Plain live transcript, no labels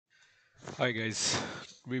Hi guys,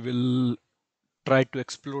 we will try to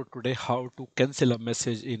explore today how to cancel a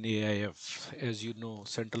message in AIF. As you know,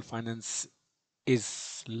 central finance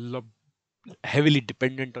is heavily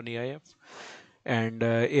dependent on AIF, and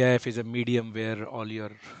AIF is a medium where all your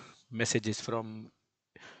messages from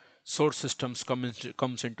source systems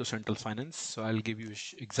comes into central finance. So I'll give you an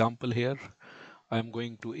example here. I'm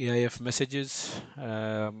going to AIF messages,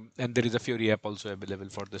 and there is a Fury app also available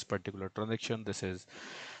for this particular transaction. This is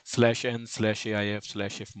 /n/AIF/ifmon,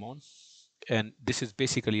 and this is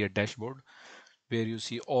basically a dashboard where you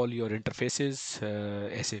see all your interfaces,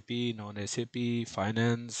 SAP, non-SAP,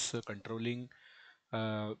 finance, controlling,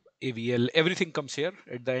 AVL, everything comes here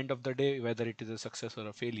at the end of the day, whether it is a success or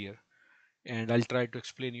a failure. And I'll try to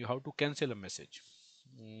explain you how to cancel a message.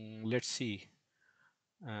 Let's see.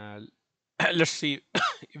 Uh, let's see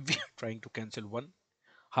if we are trying to cancel one,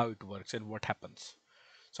 how it works and what happens.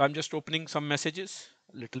 So I'm just opening some messages,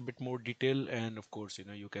 a little bit more detail, and of course,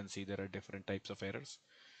 you can see there are different types of errors.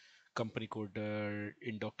 Company code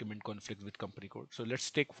in document conflicts with company code. So let's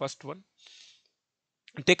take first one.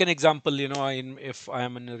 Take an example, if I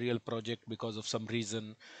am in a real project because of some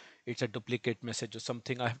reason, it's a duplicate message or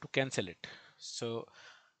something, I have to cancel it. So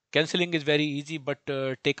canceling is very easy, but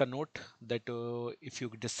take a note that if you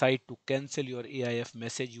decide to cancel your AIF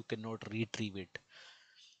message, you cannot retrieve it.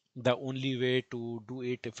 The only way to do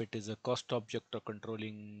it, if it is a cost object or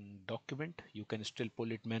controlling document, you can still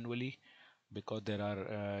pull it manually because there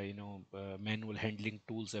are manual handling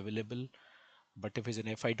tools available. But if it's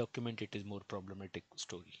an FI document, it is more problematic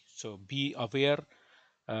story. So be aware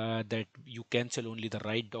that you cancel only the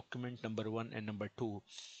right document, number one, and number two,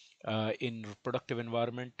 in productive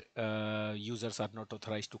environment, users are not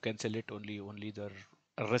authorized to cancel it. Only the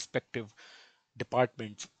respective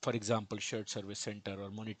departments, for example shared service center or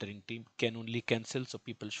monitoring team, can only cancel. So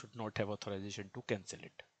people should not have authorization to cancel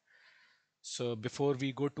it. So before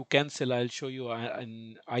we go to cancel, I'll show you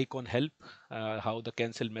an icon help, how the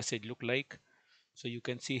cancel message look like. So you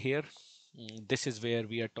can see here, this is where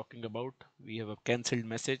we are talking about. We have a canceled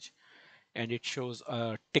message and it shows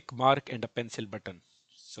a tick mark and a pencil button.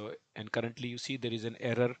 So, and currently you see there is an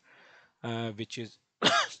error, which is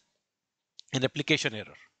an application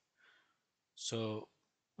error. So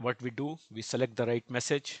what we do, we select the right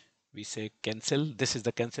message, we say cancel. This is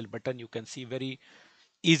the cancel button. You can see very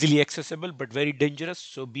easily accessible, but very dangerous.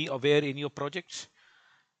 So be aware in your projects.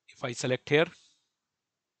 If I select here,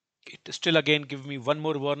 it still again give me one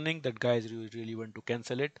more warning that guys, you really want to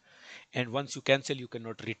cancel it. And once you cancel, you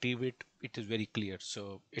cannot retrieve it. It is very clear.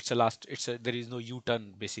 So there is no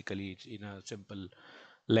U-turn basically. It's in a simple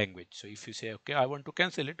language. So if you say, okay, I want to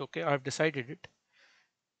cancel it. Okay, I've decided it.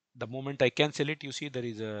 The moment I cancel it, you see there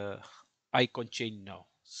is a icon change now.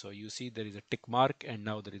 So you see there is a tick mark and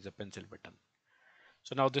now there is a pencil button.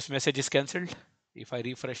 So now this message is cancelled. If I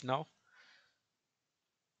refresh now,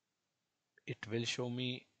 it will show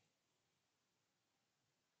me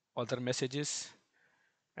other messages,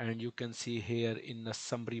 and you can see here in the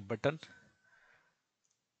summary button,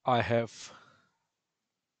 I have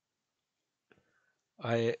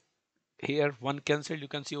I here one cancelled. You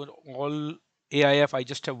can see on all AIF, I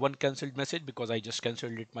just have one cancelled message because I just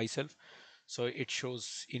cancelled it myself. So it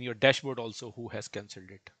shows in your dashboard also who has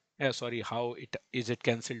cancelled it. Sorry, how it is it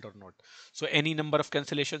cancelled or not. So any number of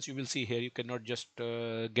cancellations you will see here. You cannot just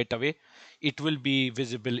get away. It will be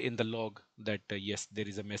visible in the log that yes, there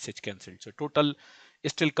is a message cancelled. So total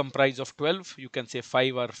is still comprised of 12. You can say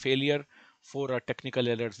 5 are failure, 4 are technical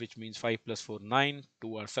errors, which means 5 plus 4 9,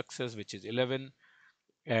 2 are success, which is 11,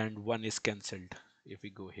 and 1 is cancelled. If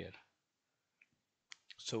we go here,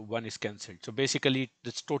 so 1 is cancelled. So basically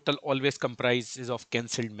this total always comprises of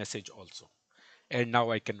cancelled message also, and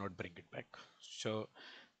now I cannot bring it back. So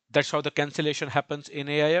that's how the cancellation happens in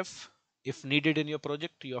AIF. If needed in your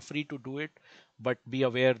project, you are free to do it, but be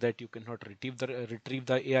aware that you cannot retrieve the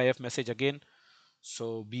AIF message again.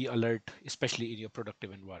 So be alert, especially in your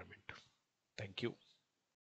productive environment. Thank you.